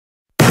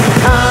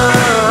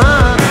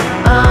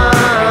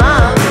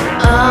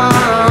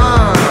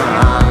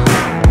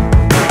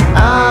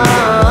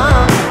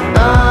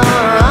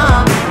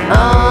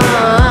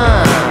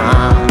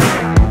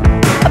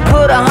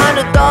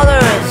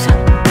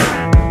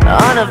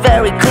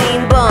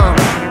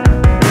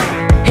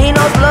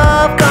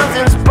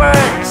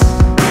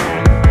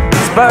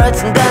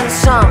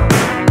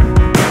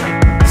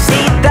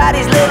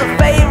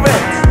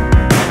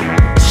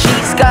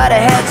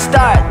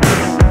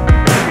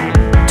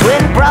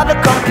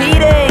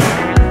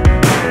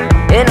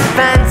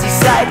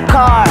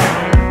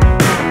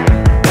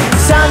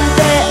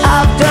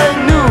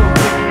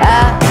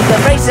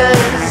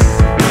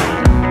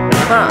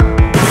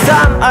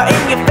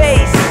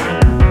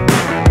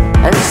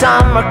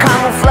summer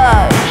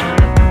camouflage.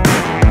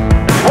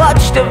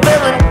 Watch the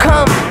villain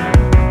come,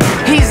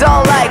 he's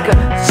all like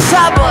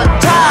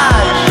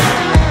sabotage.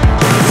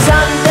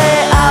 Sunday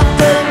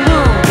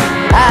afternoon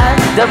at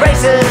the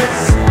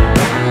races,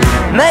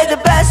 may the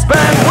best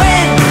sperm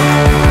win.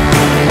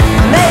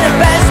 May the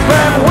best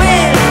sperm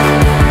win.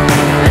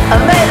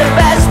 May the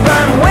best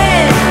sperm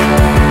win.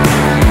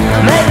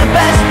 May the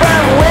best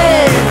sperm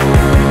win.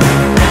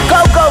 Go,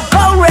 go,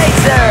 go,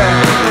 racer.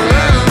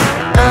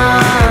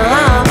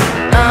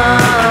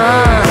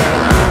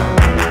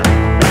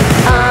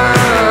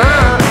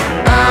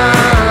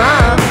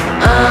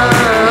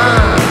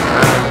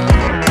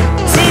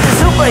 See the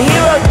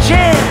superhero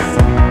jizz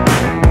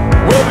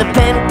with the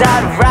pimped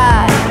out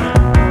ride.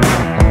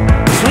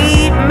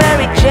 Sweet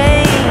Mary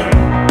Jane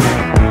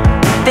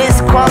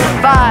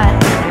disqualified.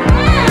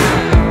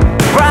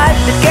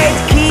 Bribe the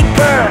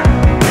gatekeeper,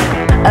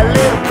 a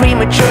little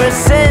premature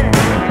sin.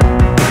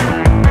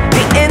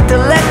 The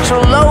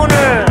intellectual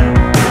loner,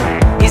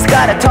 he's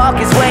gotta talk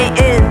his way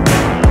in.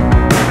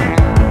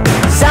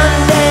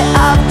 Sunday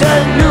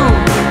afternoon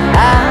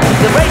at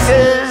the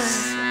races,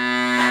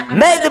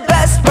 may the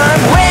best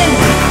sperm win.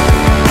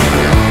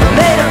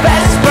 May the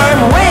best sperm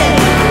win.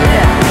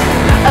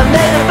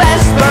 May the